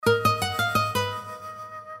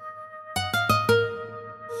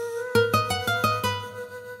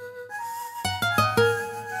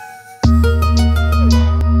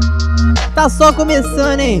Tá só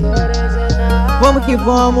começando, hein? Vamos que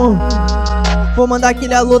vamos. Vou mandar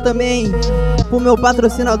aquele alô também pro meu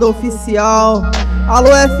patrocinador oficial. Alô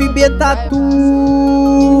FB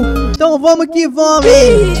Tatu. Então vamos que vamos,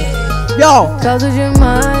 hein? Yo! Caldo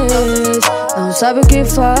demais, não sabe o que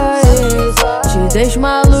faz. Te deixa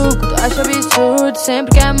maluco, tu acha absurdo,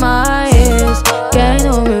 sempre quer mais. Quer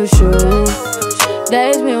no meu show,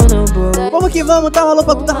 10 mil no bolso. Vamos que vamos, tá um alô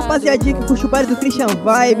pra toda a rapaziadinha que curte o baile do Christian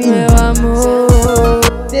Vibe. Meu amor,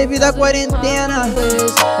 devido à quarentena,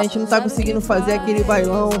 a gente não tá conseguindo fazer aquele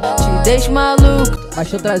bailão. te deixa maluco, Mas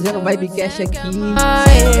tô trazendo o VIBECAST aqui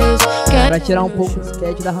pra tirar um pouco do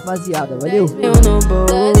sketch da rapaziada, valeu? eu no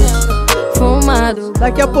bolso, fumado.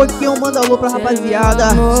 Daqui a pouquinho eu mando alô pra rapaziada.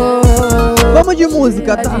 Vamos de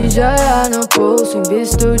música, tá? Já no pulso,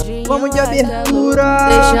 invisto de. Vamos de abertura.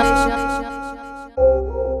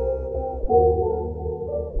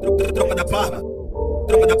 Tropa da Parma,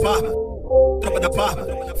 tropa da Parma, tropa da Parma,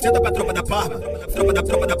 senta pra tropa da Parma, tropa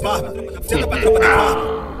da Parma, senta pra tropa da Parma.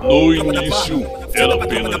 No início era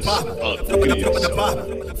apenas a criança.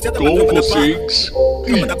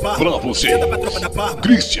 Com vocês e pra você,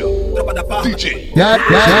 Christian DJ. E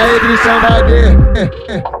aí, Christian Vibe?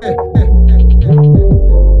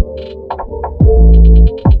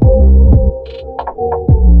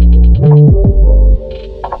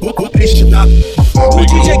 O Christian, o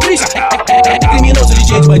DJ Christian é criminoso,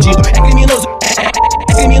 DJ de bandido, é criminoso.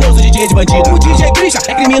 É criminoso DJ de bandido. O DJ Christian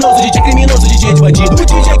é criminoso DJ de bandido. O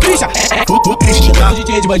DJ Christian o Christian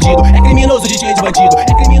DJ de bandido. É criminoso DJ de bandido. É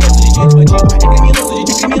criminoso DJ de bandido. É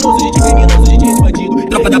criminoso DJ de bandido.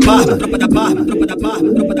 Tropa da Parma, tropa da Parma, tropa da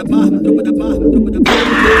Parma, tropa da Parma, tropa da Parma, tropa da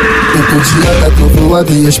Parma. Todo dia tá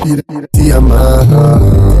trovoada e aspira se amarra.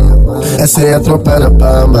 Essa é a tropa da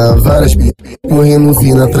Parma. Várias p*** correndo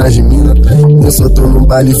vindo atrás de mim. Eu só tô no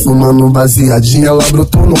baile fumando baseadinha. Ela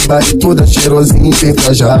brotou no baile toda cheirosinha e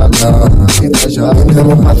trajada.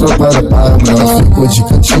 Vendendo pra tropa da Parma. Ficou de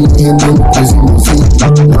cantinho rendendo coisa em mãozinha.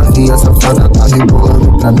 Novinha safada tá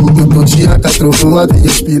rebolando pra mim. Eu tô de AK trovoada e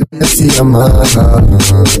aspira se amarra.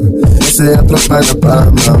 Essa é a tropa da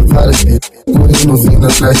Parma. Várias p*** correndo vindo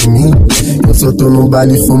atrás de mim. Eu só tô no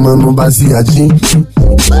baile fumando baseadinho.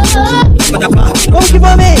 Vamos que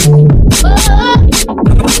vamos, hein?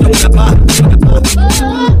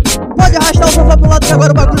 Pode arrastar o sofá pro lado que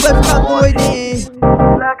agora o bagulho vai ficar doido, hein?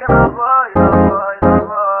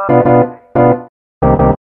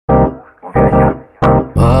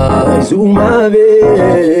 Mais uma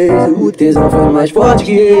vez, o tesão foi mais forte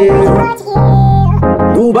que eu.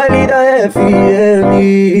 No baile da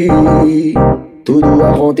FM, tudo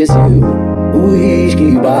aconteceu. O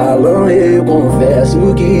uísque, balão, eu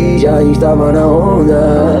confesso que já estava na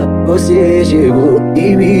onda. Você chegou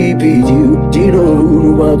e me pediu de novo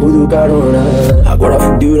no banco do carona. Agora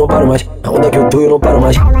fudeu, eu não paro mais. Na onda que eu tô, eu não paro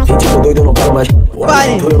mais. Gente, tô doido, eu não paro mais.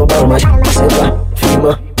 Vai. Eu não paro mais. Senta,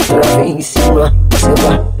 firma, trava em cima.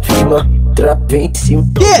 Senta, firma, trava em cima.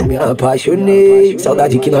 Eu me apaixonei,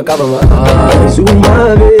 saudade que não acaba mais. Mais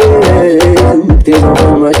uma vez, o tesão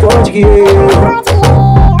foi mais forte que eu.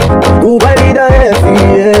 O baile da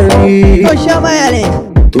FM, Então chama ela, hein?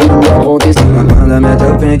 tudo aconteceu. Manda meta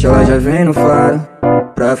o pente, ela já vem no faro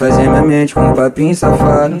pra fazer minha mente com um papinho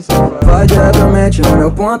safado. Vai diretamente no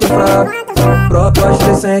meu ponto fraco. Proposta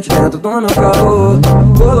decente dentro do meu carro.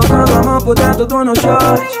 Colocando a mão por dentro do meu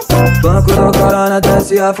short. Banco do corona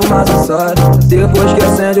desce a fumaça sobe. Depois que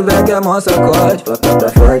acende o beck é mó sacode. Tá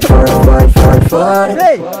forte, forte, forte, forte,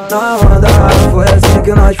 forte. Na onda foi assim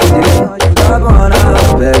que nós fudemos. Agora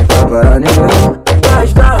pede pra parar nenhum.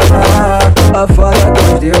 Basta a falha que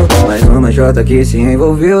nos deu. Mais uma jota que se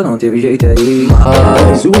envolveu, não teve jeito aí.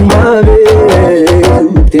 Mais uma vez,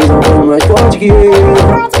 o tesão foi mais forte que eu.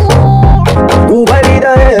 O baile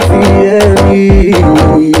da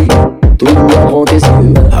FM, tudo aconteceu.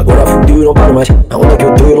 Agora fudeu, eu não paro mais. Na onda que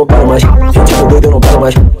eu tô, eu não paro mais. Gente, tô doido, eu não paro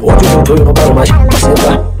mais. Onde eu tô, eu não paro mais.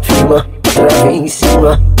 Senta, firma, trava em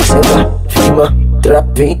cima. Senta, firma,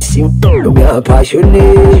 trava em cima. Eu me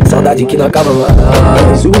apaixonei, saudade que não acaba mais.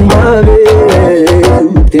 Mais uma vez,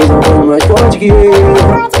 o tesão foi mais forte que eu.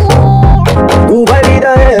 O baile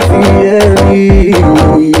da FM,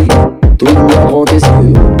 tudo aconteceu.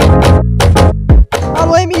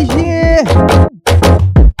 Alô, MG!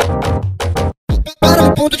 Para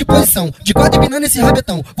no ponto de posição, de quatro empinando esse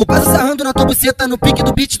rabetão. Vou passar sarrando na tua buceta no pique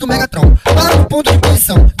do beat do Megatron. Para no ponto de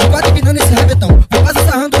posição, de quatro empinando esse rabetão. Vou passar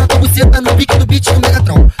sarrando na tua buceta no pique do beat do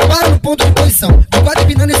Megatron. Para no ponto de posição, de quatro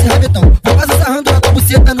empinando esse rabetão. Vou passar sarrando na tua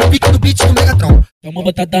buceta no pique do beat do Megatron. Toma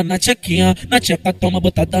botada na tchequinha, na tcheca toma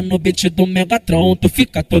botada no beat do Megatron. Tu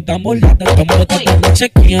fica toda molhada, toma botada na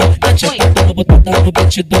tchequinha, na tcheca toma botada no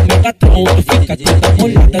beat do Megatron. Tu fica toda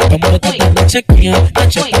molhada, toma botada na tchequinha, na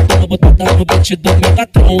tcheca toma botada no beat do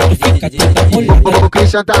Megatron. Tu fica toda molhada. O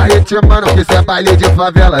Christian tá ritmando, que cê é baile de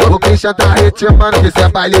favela. O Christian tá ritmando, que cê é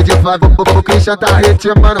baile de favela. O Christian tá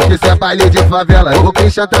ritmando, que cê é baile de favela. O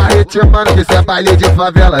Christian tá ritmando, que cê é baile de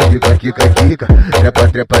favela. Kika, kika, kika, trepa,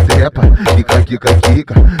 trepa, trepa. Kika, kika,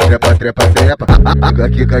 kika, trepa, trepa, trepa. Kika,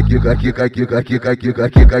 kika, kika, kika, kika, kika, kika,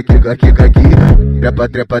 kika, kika, kika. Trepa,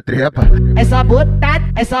 trepa, trepa. Essa botada,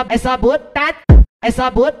 essa botada.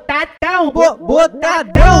 Essa botadão,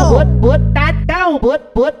 botadão, botadão,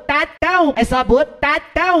 essa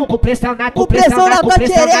botadão, com pressão na tua xereca,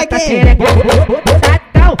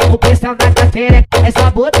 botadão, com pressão na tua xereca,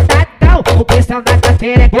 essa botadão, com pressão na tua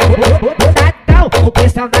xereca, botadão, com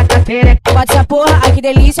pressão na tua xereca. Bate essa porra, ai que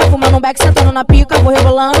delícia, fumando um beck, sentando na pica, vou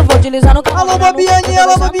rebolando, vou deslizando. Alô, Babiane,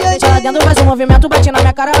 alô, Babiane. Deixa lá dentro, faz um movimento, bate na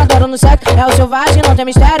minha cara, adoro no sexo, é o selvagem, não tem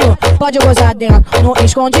mistério, pode gozar dentro, no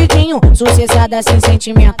escondidinho, sucessada sem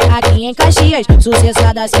sentimento, aqui em Caxias,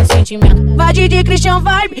 sucessada sem sentimento. Vai de Christian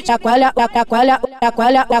Vibe, chacoalha, chacoalha,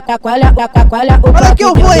 chacoalha, chacoalha, chacoalha, o pau aqui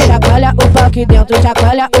dentro, chacoalha, o pau aqui dentro,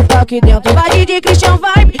 chacoalha, o pau aqui dentro. Vai de Christian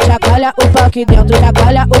Vibe, chacoalha, o pau aqui dentro,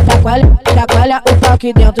 chacoalha, o chacoalha, chacoalha, o pau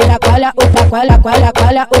aqui dentro, chacoalha, o chacoalha,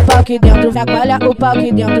 chacoalha, o pau aqui dentro, chacoalha, o pau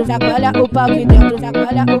aqui dentro, chacoalha, o pau aqui dentro,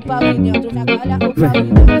 chacoalha, o pau aqui dentro, chacoalha, o pau aqui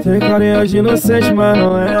dentro. Tem carinha de inocente, mas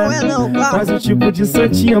não é. Não é não, cara. Faz um tipo de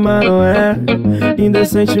santinha, mas não é.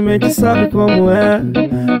 Indecentemente sabe como é.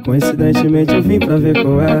 Coincidentemente eu vim pra ver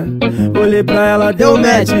qual é. Olhei pra ela, deu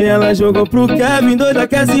match. Ela jogou pro Kevin, doida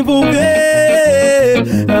quer se envolver.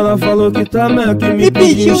 Ela falou que tá mal, que me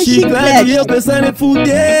pediu um chiclete. E eu pensando em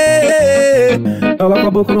fuder. Ela com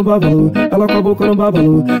a boca no babalu, ela com a boca no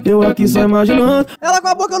babalu. Eu aqui só imaginando. Ela com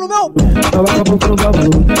a boca no meu. Ela com a boca no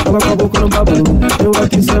babalu, ela com a boca no babalu. Eu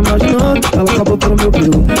aqui só imaginando. Ela com a boca no meu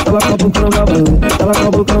peru. Ela com a boca no babalu, ela com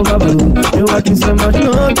a boca no babalu. Eu aqui só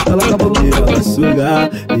imaginando. Ela com a boca no ela sugar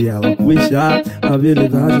e ela puxar. A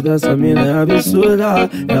habilidade dessa mina é absurda.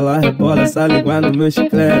 Ela rebola essa língua no meu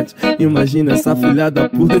chiclete. Imagina essa filha da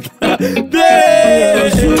puta.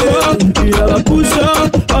 Ela sugar e ela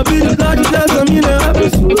puxar. A habilidade dessa mina é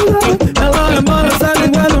absurda. Ela rebola essa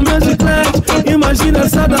língua no meu chiclete. Imagina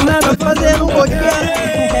essa danada fazendo um boquete.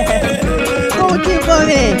 Vamos que vamos.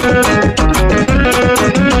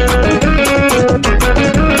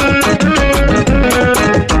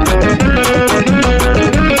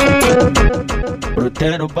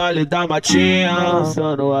 Brotei no baile da matinha,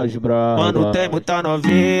 dançando as bravas. Mano, tem muita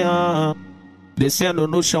novinha, descendo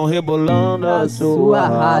no chão, rebolando a sua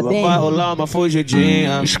raba. Vai rolar uma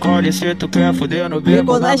fugidinha. Escolhe se tu quer fuder no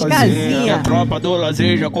beco nas casinha. A tropa do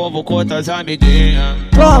lazer já convocou tuas amiguinhas.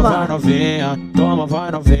 Toma, vai novinha, toma,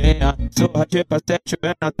 vai novinha. Surra de cacete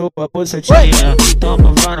bem na tua bucetinha.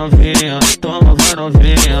 Toma, vai novinha, toma, vai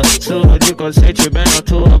novinha. Surra de cacete bem na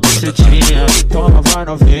tua bucetinha. Toma, vai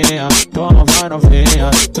novinha, toma, vai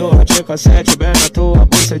novinha. Surra de cacete bem na tua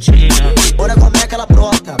bucetinha. Olha como é que ela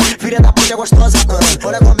brota, filha da puta é gostosa.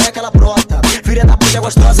 Olha como é que ela brota, filha da puta é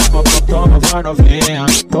gostosa. Toma, vai novinha,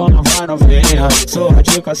 toma, vai novinha. Surra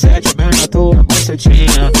de cacete bem na tua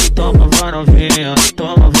bucetinha. Toma, vai novinha,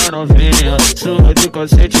 toma, vai novinha. Surra de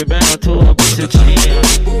cacete bem na tua bucetinha.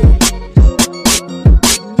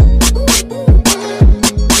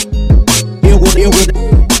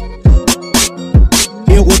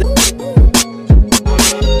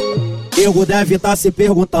 Nego deve tá se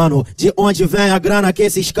perguntando de onde vem a grana que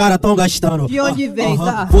esses caras tão gastando. De onde vem,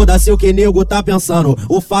 tá? Foda-se o que nego tá pensando.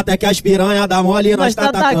 O fato é que as piranha da mole nós tá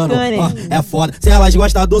atacando. É foda, se elas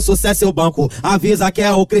gostam do sucesso eu banco. Avisa que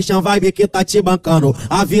é o Christian Vibe que tá te bancando.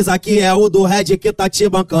 Avisa que é o do Red que tá te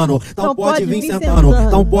bancando. Então pode vir sentando,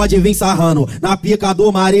 então pode vir sarrando na pica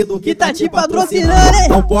do marido que tá te patrocinando.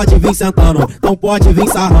 Então pode vir sentando, então pode vir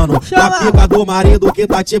sarrando na pica do marido que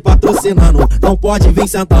tá te patrocinando. Então pode vir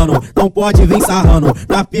sentando, então pode vir sarrando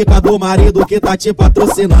na pica do marido que tá te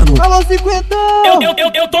patrocinando. Alô, 50!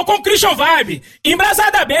 Eu tô com Christian Vibe,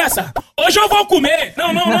 embrasada beça. Hoje eu vou comer.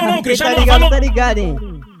 Não, Christian, tá ligado, tá ligado, hein?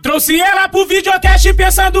 Trouxe ela pro videocast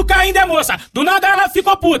pensando que ainda é moça. Do nada ela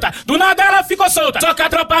ficou puta, do nada ela ficou solta. Só que a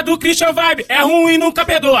tropa do Christian Vibe é ruim e nunca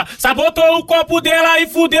perdoa. Sabotou o copo dela e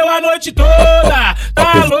fudeu a noite toda.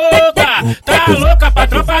 Tá louca pra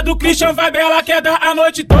tropa do Christian Vibe, ela quer dar a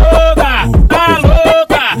noite toda. Tá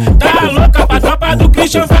louca pra tropa do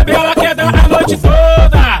Christian Vibe, ela quer dar a noite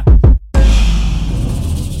toda.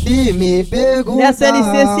 E me me perguntar. Essa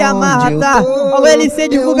LC se amarra, tá? O LC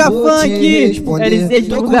divulga funk. LC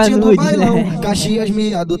divulga nude, né? Caxias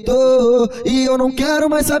me adotou e eu não quero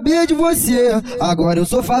mais saber de você. Agora eu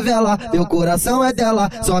sou favela, meu coração é dela.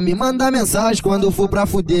 Só me manda mensagem quando for pra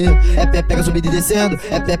fuder. É pé pega subindo e descendo,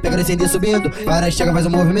 é pé pega descendo e subindo. Para chega faz um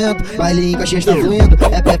movimento, baile em Caxias tá fluindo.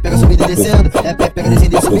 É pé pega subindo e descendo, é pé pega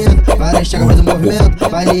descendo e subindo. Para chega faz um movimento,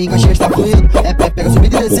 baile em Caxias tá fluindo. É pé pega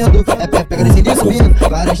subindo e descendo, é pé pega descendo e subindo.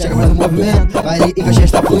 Para chega faz um movimento, baile em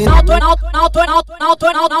Caxias tá fluindo. Não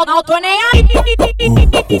tô nem aí.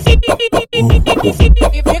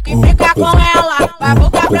 E fica com ela. Vai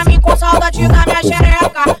voltar pra mim com saudade da minha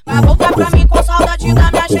xereca. Vai voltar pra mim com saudade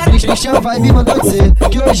da minha xereca. Christian vai me mandar dizer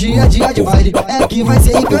que hoje é dia de baile. É que vai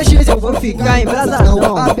ser em Caxias, eu vou ficar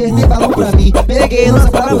embrasadão. Apertei balão pra mim, peguei lança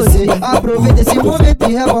pra você. Aproveita esse momento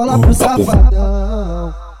e rebola pro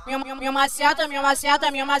safadão. Minha maceta.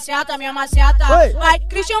 Vai,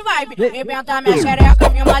 Christian Vibe, rebenta minha xereca.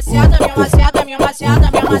 Minha maceta.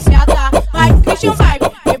 Vai, Christian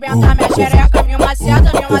Vibe, rebenta minha xereca. Minha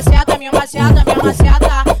maceta.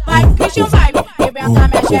 Vai, Christian Vibe, rebenta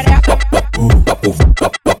minha xereca.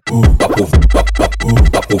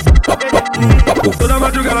 Toda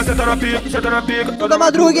madrugada cê tá na pica. Toda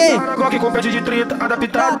madruga, hein? Glock com pé de 30,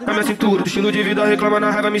 adaptado na minha cintura. Do estilo de vida reclama,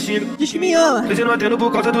 na raiva me xinga. Diz que me ama. Dizendo atendo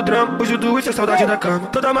por causa do trampo. Hoje tu isso é saudade da cama.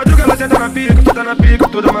 Toda madrugada cê tá na pica.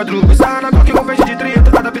 Toda madruga sarra na Glock com pé de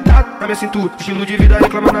 30, adaptado na minha cintura. Do estilo de vida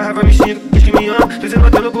reclama, na raiva me xinga. Diz que me ama, dizendo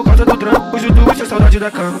atendo por causa do trampo. Hoje tu isso é saudade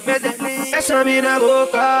da cama. Essa mina é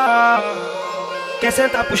louca. Quer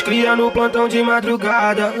sentar pros cria no plantão de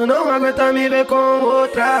madrugada. Não aguenta me ver com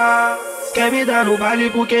outra. Quer me dar no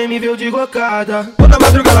baile por quem me viu de gocada. Toda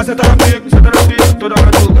madrugada cê tá na pica. Toda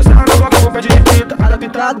madrugada sarra na Glock com pé de 30,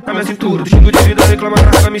 adaptado na minha cintura. Do estilo de vida reclama,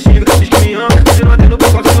 na raiva me xinga. Diz que me ama, dizendo atendo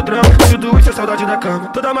por causa do trampo. Tudo isso é saudade da cama.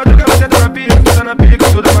 Toda madrugada cê tá na pica.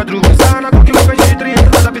 Toda madrugada sarra na Glock com pé de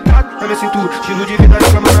 30, adaptado na minha cintura. Estilo de vida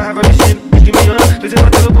reclama, na raiva me xinga. Diz que me ama, dizendo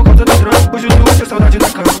atendo por causa do trampo. Hoje tudo isso é saudade da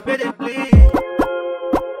cama.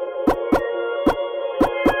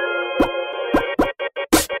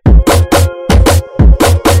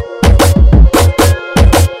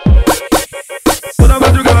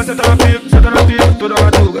 Cê tá na pica, toda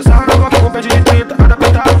madruga sarra na Glock com pé de 30,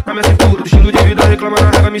 adaptado na minha cintura. Do estilo de vida reclama, na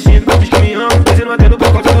raiva me xinga. Diz que me ama, dizendo atendo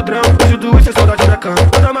por causa do trampo. Hoje tudo isso é saudade da cama.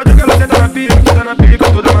 Toda madrugada cê tá na pica,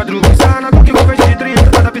 toda madruga sarra na Glock com pé de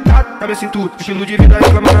 30, adaptado na minha cintura. Do estilo de vida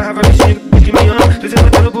reclama, na raiva me xinga. Diz que me ama, dizendo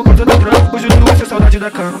atendo por causa do trampo. Hoje tudo isso é saudade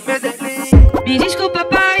da cama. Me desculpa,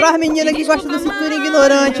 pai. Pras meninas que gostam do cintura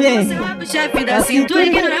ignorante, hein? Chefe da cintura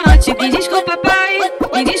ignorante. Me desculpa, pai.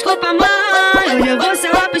 Me desculpa, mãe. Hoje eu vou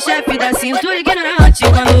selar pro chefe da cintura ignorante.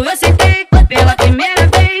 Quando eu sentei pela primeira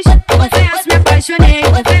vez, confesso, me apaixonei.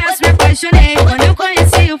 Quando eu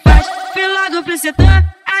conheci o Faz, fui logo pro setor.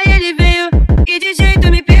 Aí ele veio e de jeito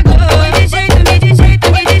me pegou. De jeito me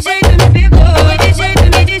pegou. De jeito me pegou.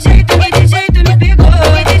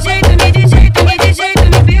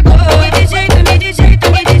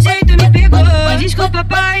 Me desculpa,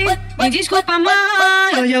 pai. Me desculpa,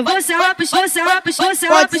 mãe. Hoje eu vou selar pro chefe da cintura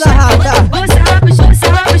ignorante. Vou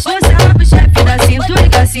selar pro chefe da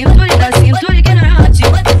cintura ignorante.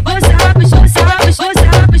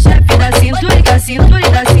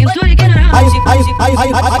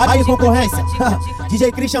 Aí, concorrência.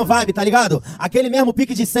 DJ Christian Vibe, tá ligado? Aquele mesmo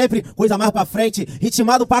pique de sempre, coisa mais pra frente,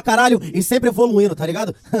 ritmado pra caralho e sempre evoluindo, tá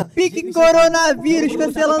ligado? Pique coronavírus,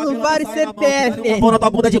 cancelando vários CPF. Pô na tua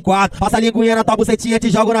bunda de quatro, passa a linguinha na tua bucetinha, te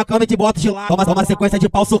jogo na cama e te boto de lado. Toma sequência de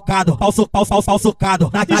pau socado, pau socado.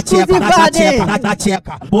 Na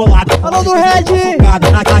tcheca, bolado. Falou do Red.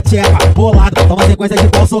 Na tcheca, bolado. Toma sequência de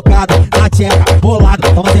pau socado, na tcheca,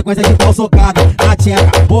 bolado. Toma sequência de pau socado, na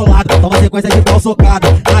tcheca, bolado. Toma sequência de pau socado,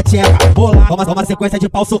 na tcheca, bolado. Toma sequência de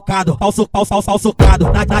pau socado, pau socado.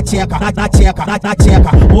 Na tcheca,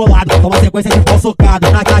 bolado. Toma sequência de pau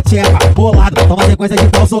socado, na tcheca, bolado. Toma sequência de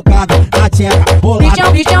pau socado, na tcheca,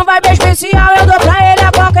 bolado. Christian Vibe especial, eu dou pra ele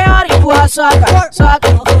a qualquer hora. Empurra, soca,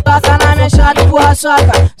 toca na minha chata, empurra,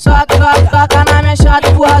 toca na minha chata,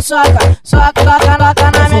 empurra,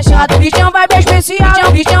 toca na minha chata. Christian Vibe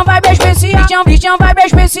especial, Christian Vibe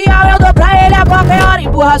especial, eu dou pra ele a qualquer hora.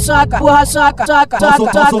 Empurra, soca, empurra, toca na minha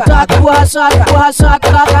chata, empurra,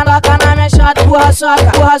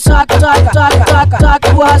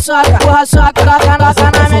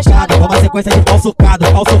 toca na minha chata. Toma sequência de pau socado,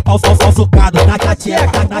 pau socado. Na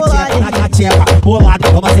tcheca,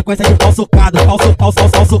 bolado. Toma sequência de pau socado, pau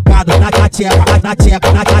socado. Na tcheca,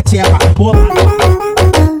 bolado.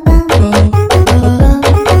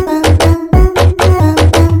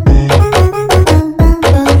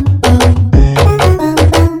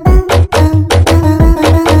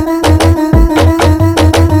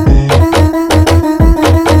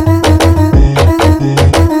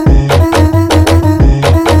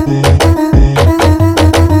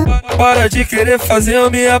 Para de querer fazer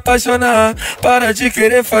eu me apaixonar. Para de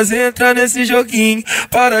querer fazer entrar nesse joguinho.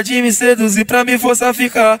 Para de me seduzir pra me forçar a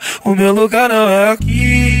ficar. O meu lugar não é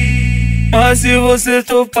aqui. Mas se você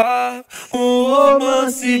topar um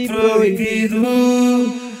romance proibido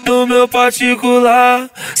no meu particular,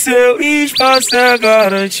 seu espaço é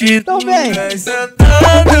garantido. Então vem. Vem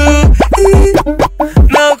sentando e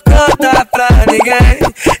não conta pra ninguém.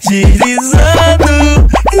 Deslizando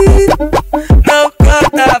e não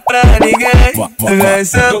conta pra ninguém. Vem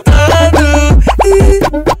sentando e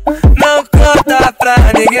não conta pra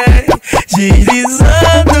ninguém.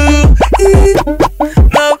 Deslizando e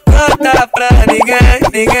não conta pra ninguém.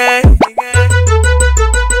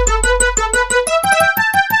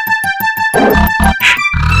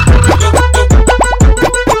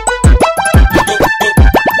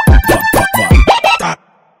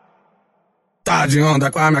 Tá de onda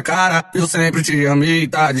com a minha cara, eu sempre te amei.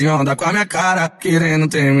 Tá de onda com a minha cara, querendo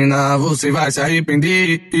terminar, você vai se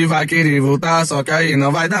arrepender e vai querer voltar, só que aí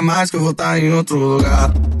não vai dar mais, que eu vou tá em outro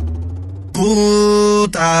lugar.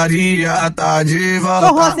 Putaria tá de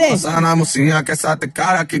volta. Dança na mocinha que essa tem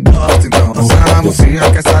cara que gosta, então. Dança na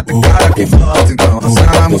mocinha que essa tem cara que gosta, então. Dança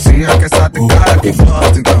na mocinha que essa tem cara que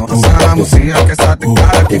gosta, então. Dança na mocinha que essa tem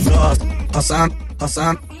cara que gosta. Dançando.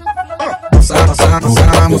 Dança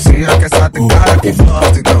na mocinha que essa tem cara que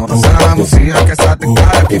gosta, então. Dança na mocinha que essa tem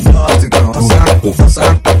cara que gosta, então. Dançando.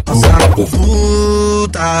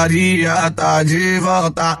 Putaria tá de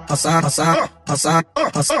volta. Dança na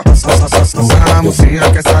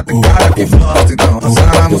mocinha que essa tem cara que gosta, então. Dança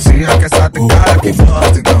na mocinha que essa tem cara que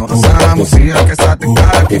gosta, então. Dança na mocinha que essa tem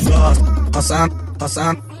cara que gosta. Dançando.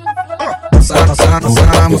 Dança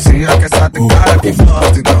na mocinha que essa tem cara que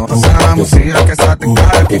gosta, então. Dança na mocinha que essa tem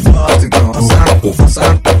cara que gosta, então. Dançando.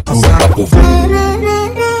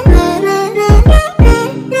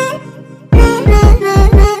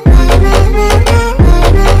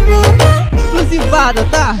 Exclusivada,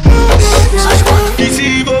 tá? E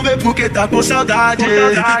se envolver porque tá com saudade.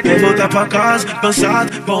 Quer voltar pra casa,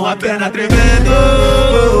 cansado, com a perna tremendo.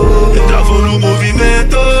 Travou no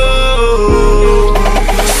movimento.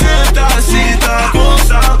 Senta, se tá com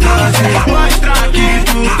saudade, mostra que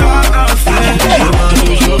tu tá na frente.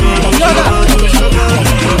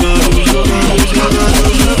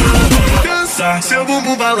 Dança, seu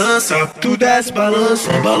bumbum balança, tu desce,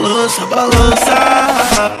 balança. Dança,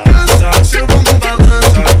 seu bumbum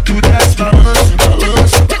balança, tu desce, balança.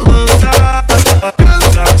 Dança,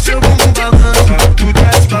 seu bumbum balança, tu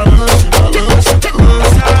desce, balança. Dança,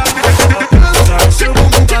 seu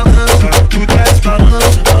bumbum balança, tu desce,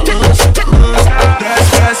 balança.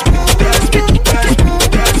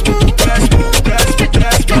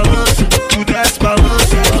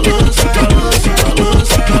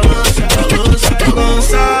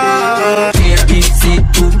 Se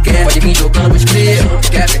tu quer, pode vir jogando os cria.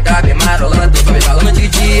 Quer ficar bem marolando, vai me falando de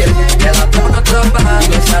dia. Ela toca tropa,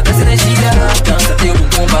 gosta dessa energia. Dança teu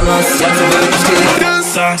bumbum balança, pode subir nos cria.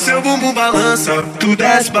 Dança, seu bumbum balança, tu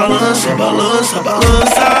desce, balança. Dança,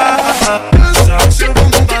 seu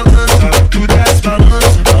bumbum balança, tu desce,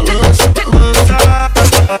 balança. Dança,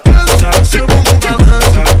 seu bumbum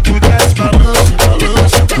balança, tu desce, balança.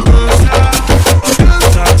 Dança,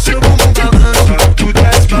 seu bumbum balança, tu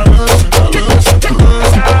desce, balança.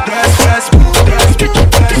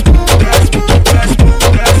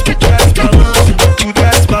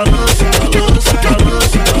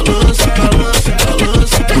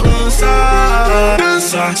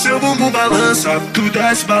 Seu bumbum balança, tu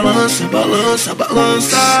desce,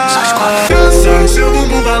 balança. Dança, seu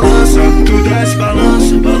bumbum balança, tu desce,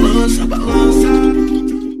 balança.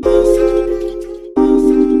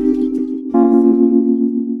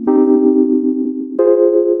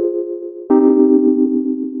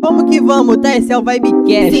 Vamos que vamos, tá? Esse é o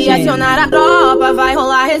VIBECAST. Se acionar a tropa, vai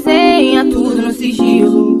rolar resenha. Tudo no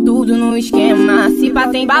sigilo, tudo no esquema. Se pá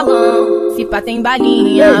tem balão, se pá tem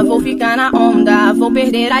balinha. Vou ficar na onda, vou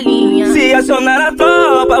perder a linha. Se acionar a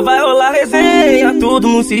tropa, vai rolar resenha. Tudo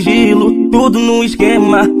no sigilo, tudo no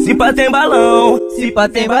esquema. Se pá tem balão, se pá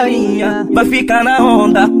tem balinha. Vai ficar na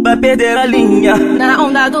onda, vai perder a linha. Na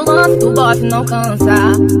onda do lance, do bofe não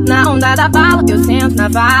cansa. Na onda da bala, eu sento na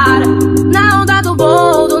vara. Na onda do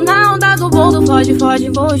boldo, na onda do boldo, fode, fode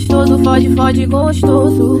gostoso, fode, fode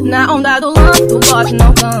gostoso. Na onda do lance, do bofe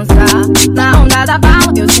não cansa. Na onda da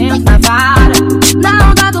bala, eu sento na vara. Na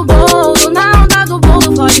onda do boldo,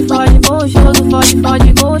 fode, fode gostoso, fode,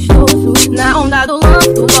 fode gostoso. Na onda do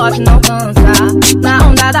lance, do bofe não cansa. Na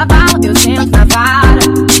onda da bala, eu sento na vara.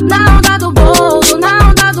 Na onda do boldo,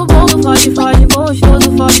 fode, fode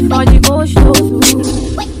gostoso, fode, fode gostoso.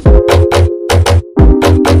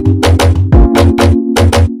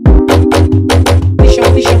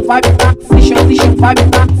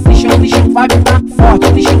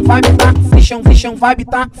 Fichão vibe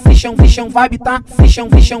tá, fichão vibe tá, fichão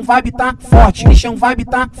vibe tá forte, fichão vibe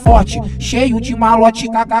tá forte, cheio de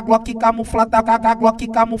malote, caga glock camuflada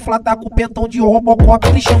com pentão de Robocop.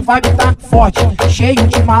 Fichão vibe tá forte, cheio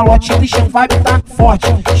de malote, fichão vibe tá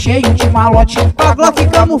forte, cheio de malote, caga glock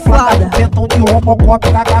camuflada, pentão de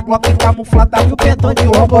Robocop, caga glock camuflada com pentão de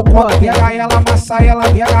Robocop. Pega ela, amassa ela,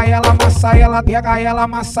 pega ela, amassa ela, pega ela,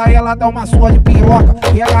 amassa ela, dá uma sua de piroca,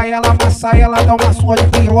 pega ela, amassa ela, dá uma sua de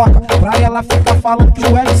piroca, pra ela ficar falando que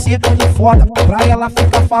o LC é bom de foda, pra ela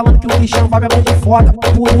ficar falando que o Fichão Vibe é bom de foda,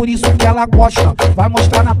 por isso que ela gosta, vai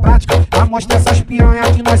mostrar na prática, vai mostrar essas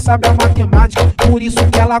piranhas que nós sabe a matemática, por isso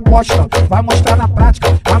que ela gosta, vai mostrar na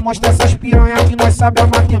prática, vai mostrar essas piranhas que nós sabe a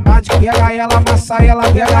matemática, pega ela, amassa ela,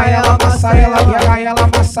 pega ela, amassa ela, pega ela,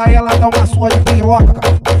 amassa ela, dá uma sua de piroca,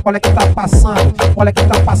 olha que tá passando, olha que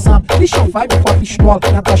tá passando, Fichão Vibe com a pistola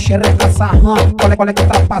na tua xereca sarrando, olha que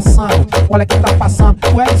tá passando, olha que tá passando,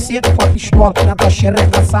 o LC com a pistola na tua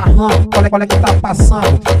xereca sarrando, olha que tá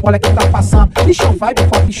passando, olha que tá passando, Fichão Vibe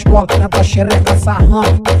com a pistola na tua xereca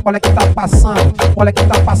sarrando, olha que tá passando, olha que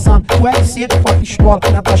tá passando, o LC com a pistola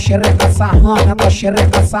na tua xereca sarrando, na tua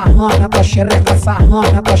xereca sarrando, na tua xereca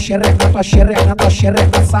sarrando, na tua xereca, na tua xereca, na tua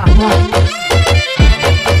xereca sarrando.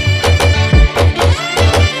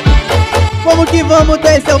 Vamos que vamos,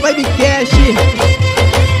 esse é o VIBECAST.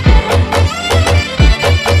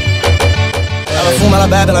 Ela fuma, ela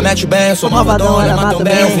bebe, ela mete bem. Eu sou malvadão, ela mata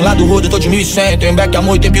bem. Eu fui lá do rodo, tô de 1100. Tem beck,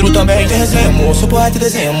 amor e tem piru também. Tem resenha, amor, sou poeta e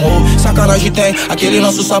desenho, amor. Sacanagem tem, aquele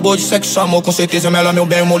nosso sabor de sexo, amor. Com certeza é melhor meu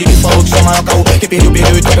bem. O Molique falou que sou maior caô. Quem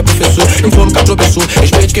perdeu e troca professor. Eu flow nunca tropeçou.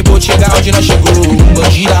 Respeito que pôde chegar onde nós chegou.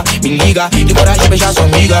 Bandida, me liga, tem coragem de beijar sua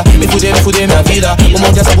amiga. Me fuder minha vida. Vou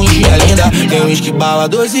manter essa bundinha linda. Tem um uísque bala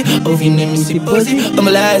 12, ouvindo MC Pose. Ô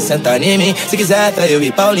mulher, senta em mim. Se quiser, tá eu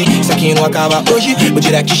e Paulinho. Isso aqui não acaba hoje. O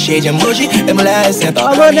direct cheio de emoji. É mulher, senta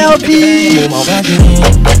alô, Nelby.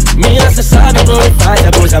 Minha, cê sabe como faz,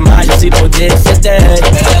 abusa mais desse poder que cê tem.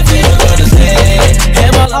 Ela veio quando cê.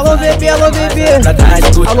 Alô, bebê, alô, bebê.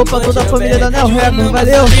 Alô pra toda a família da Nel Records,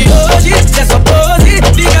 valeu. Hoje cê só pose,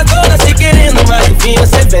 fica toda se querendo, mas no fim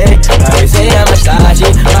você vem. A resenha mais tarde,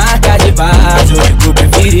 marca de vaso. Tu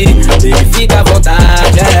preferir, baby, fica à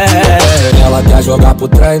vontade, Ela quer jogar pro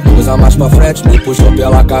trem, usa mais pra frente. Me puxou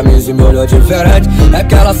pela camisa e me olhou diferente. É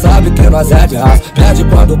que ela sabe que nós é de raça. Pede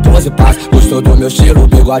quando pose passa. Gostou do meu estilo,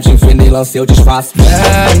 bigode fino e lancei o disfarce.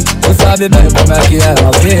 Vem, tu sabe bem como é que é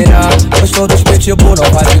novinha. Gostou dos pitbull, não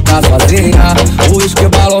vai ficar sozinha. O uísque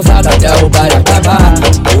balançado até o baile acabar.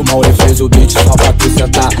 O Mauri fez o beat só pra tu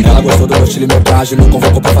sentar. Ela gostou do meu estilo e meu traje. Não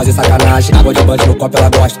convocou pra fazer sacanagem. Água de band no copo ela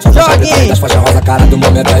gosta. Só faixa preta das faixas rosa, cara do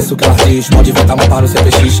momento é isso que ela diz. Pode vir, tá mão para no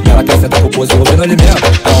CPX. Ela quer sentar com pose, ouvindo ele mesmo.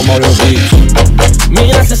 É o Mauri no beat.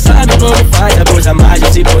 Minha, cê sabe como faz, abusa mais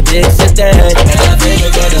desse poder que cê tem. Ela vem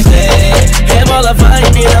jogando cê. Rebola, vai,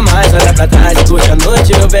 empina mais, olha pra trás e curte a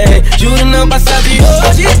noite, meu bem. Juro não passa de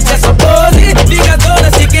hoje, cê só pose. Fica toda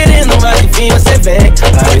se querendo, mas enfim você vem.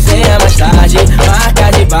 A resenha mais tarde, marca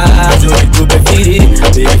de vaso. Tu preferir,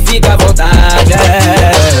 baby, fica à vontade,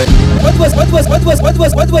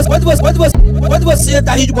 Quando você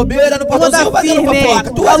tá rindo de bobeira, no portãozinho fazendo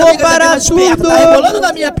fofoca. Tua amiga tá mais perto, tá rebolando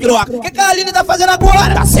na minha piroca. O que a Aline tá fazendo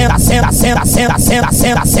agora? Tá senta,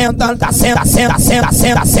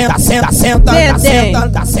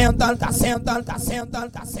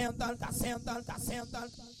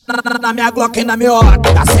 na minha Glock e na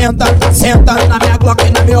miota. Tá senta na minha Glock e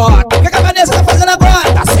na miota. O que a Vanessa tá fazendo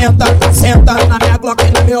agora? Tá senta na minha Glock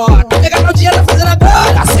e na miota. O que a Claudinha tá fazendo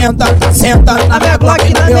agora? Tá senta na minha Glock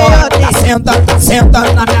e na miota. Tá senta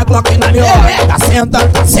na minha Glock e na miota. Tá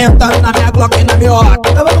senta na minha Glock e na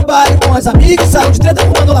miota. Tava no baile com as amigas, saiu de treta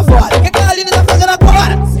fumando lá fora. O que a Aline tá fazendo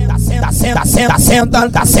agora?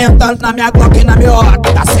 Tá senta na minha Glock e na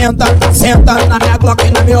miota. Tá senta na minha Glock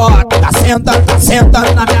e na miota. Tá senta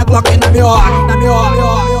na minha Glock e na miota. Na miota.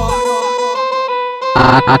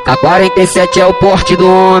 A 47 é o porte do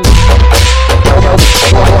homem.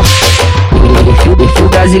 Perfil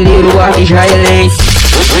brasileiro, arma israelense.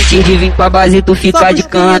 Antes de vir pra base tu fica de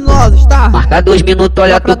canto. Marca 2 minutos,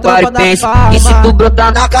 olha tu para e pensa. E se tu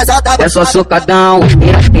brotar na casa da é só socadão.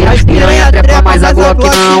 As piranha trepa, mas a Glock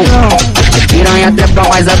não. As piranha trepa,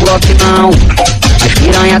 mas a Glock não. As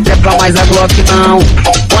piranha trepa, mas a Glock não.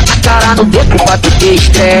 Bota a cara no beco pra tu ter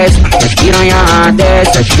estresse. As piranha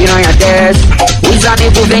desce, as piranha desce. Os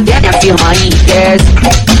amigos vendendo e a firma enriquece.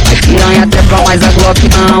 As piranha trepa, mas a Glock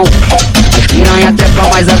não. As piranha trepa,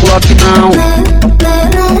 mas a Glock não.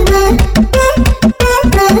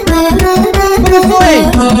 Como foi?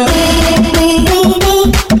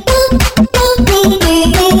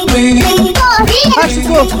 Baixa o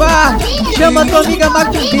sofá, Chama tua amiga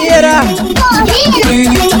macumbeira.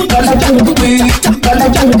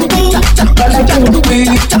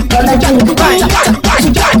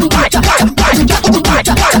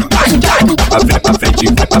 Vai pra frente,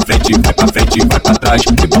 vai pra frente, vai pra frente, vai pra trás.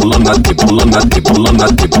 Rebolando, rebolando,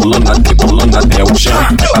 rebolando, rebolando, rebolando até o chão.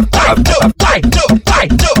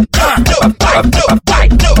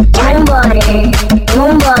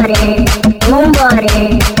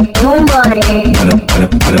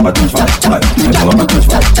 Olha pra trás, vai, rebola pra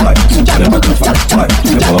trás, vai, olha pra trás, vai,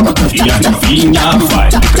 rebola pra trás. E a novinha vai,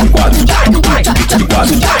 fica de quatro, fica de quatro, fica de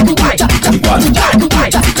quatro,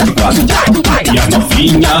 fica de quatro. E a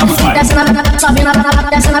novinha vai. Desce na, sobe na,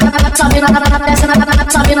 desce na, sobe na, desce na,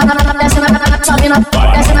 sobe na, desce na, sobe na,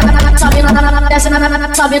 desce na, sobe na, desce na,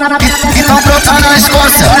 sobe na, Então brota na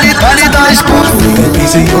Escócia, vale da Escócia. A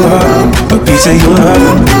piece of your heart, a piece of your heart.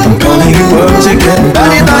 I'm calling you up to get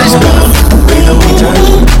Vale da Escócia. Wait till we touch,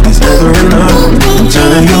 it's never enough. I'm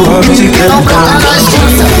turning you up to get Então brota na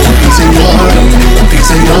Escócia. A piece of your heart, a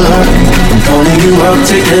piece of your heart. I'm calling you up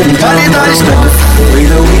to get Vale da Escócia. Wait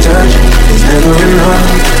till we touch, it's never enough.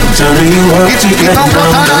 I'm turning you up to get Então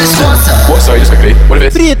brota na Escócia. What? Sorry, just quickly. What if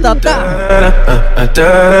it's Frita, tá?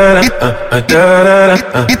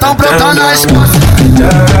 Então brota na Escócia.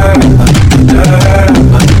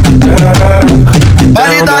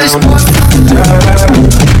 Vale da Escócia.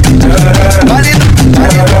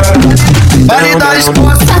 Vale da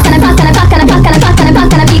Escócia.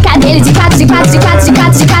 Toca na pica dele de quatro, de quatro, de quatro, de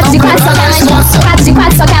quatro, de quatro, de quatro, só quer mais quatro, de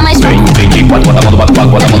quatro, só quer mais vem de quatro, bota a mão no baco,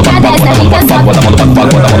 bota a mão no baco, bota a mão no baco, bota a mão no baco,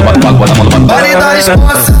 bota a mão no baco, bota a mão no baco. Vale da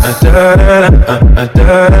Escócia.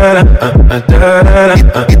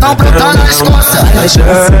 Então brota na Escócia.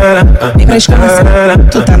 Vem pra Escócia,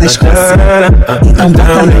 tu tá na Escócia. Então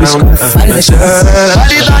bota na Escócia. Vale da Escócia.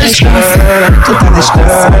 Vale da Escócia. Tu tá na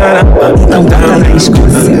Escócia. Então bota na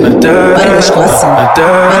Escócia. Vale da Escócia. Vale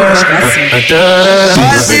da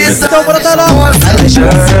Escócia. Então brota na Vale da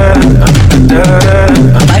Escócia.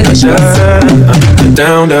 Vale da Escócia.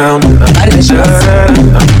 down, down. Vale da Escócia.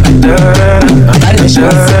 Vale da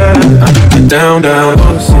Escócia. Down, down.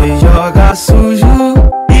 Você joga sujo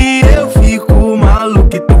e eu fico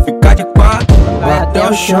maluco e tu fica de quatro. Vai até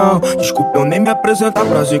o chão. Desculpa eu nem me apresentar,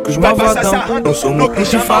 prazer que os malvadão. Não sou muito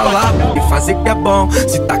de falar e fazer que é bom.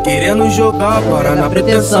 Se tá querendo jogar, bora na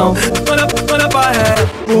pretensão. Olha pra ré,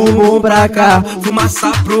 bumbum pra cá,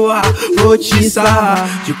 fumaça pro ar, vou te sarrar.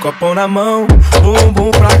 De copão na mão,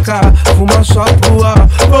 bumbum pra cá, fuma só pro ar,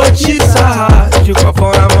 vou te sarrar. De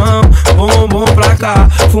copão na mão, bumbum pra cá,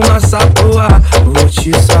 fumaça pro ar, vou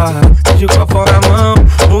te sarrar. De copão na mão,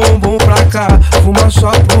 bumbum pra cá, fuma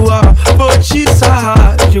só pro ar, vou te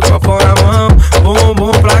sarrar. De copão na mão,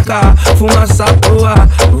 bumbum pra cá, fumaça pro ar,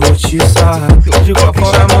 vou te sarrar. De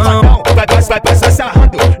copão na mão, vai passar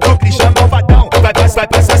sarrando no Christian malvadão. Vai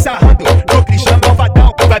passar sarrando no Christian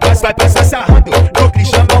malvadão. Vai passar sarrando no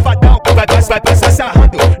Christian malvadão. Vai passar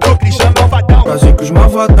sarrando no Christian malvadão. prazer que os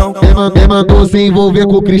malvadão. Quem mandou se envolver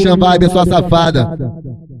com o Christian Vibe, sua safada.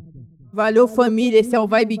 Valeu, família, esse é o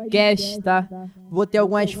VIBECAST, tá? Vou ter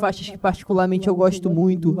algumas faixas que particularmente eu gosto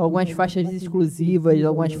muito, algumas faixas exclusivas,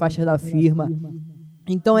 algumas faixas da firma.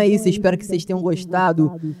 Então é isso, espero que vocês tenham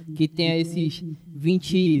gostado, que tenha esses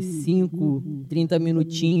 25, 30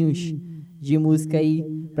 minutinhos de música aí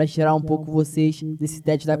pra tirar um pouco vocês desse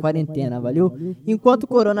tédio da quarentena, valeu? Enquanto o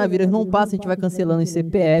coronavírus não passa, a gente vai cancelando os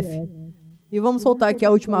CPF. E vamos soltar aqui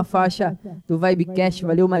a última faixa do VIBECAST,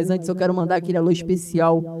 valeu? Mas antes eu quero mandar aquele alô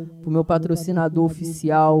especial pro meu patrocinador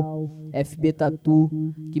oficial, FB Tatu,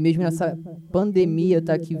 que mesmo nessa pandemia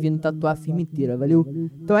tá aqui vindo tatuar a firma inteira, valeu?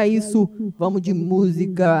 Então é isso, vamos de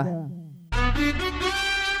música.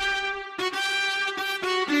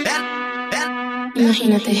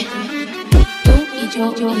 Imagínate, tú y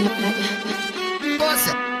yo en la playa.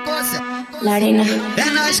 La arena.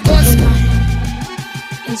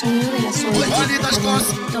 El sonido de las olas.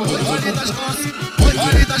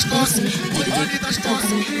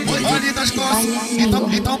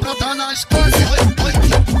 Então brota na Escócia.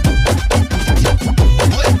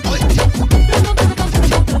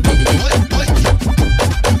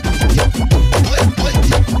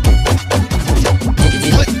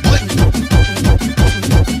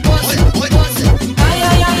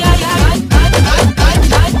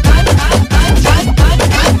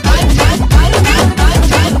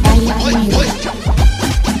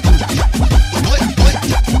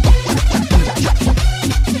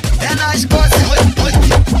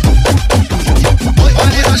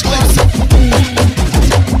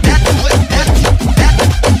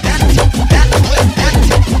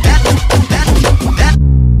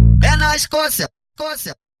 Escócia,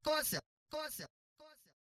 Escócia, Escócia, Escócia.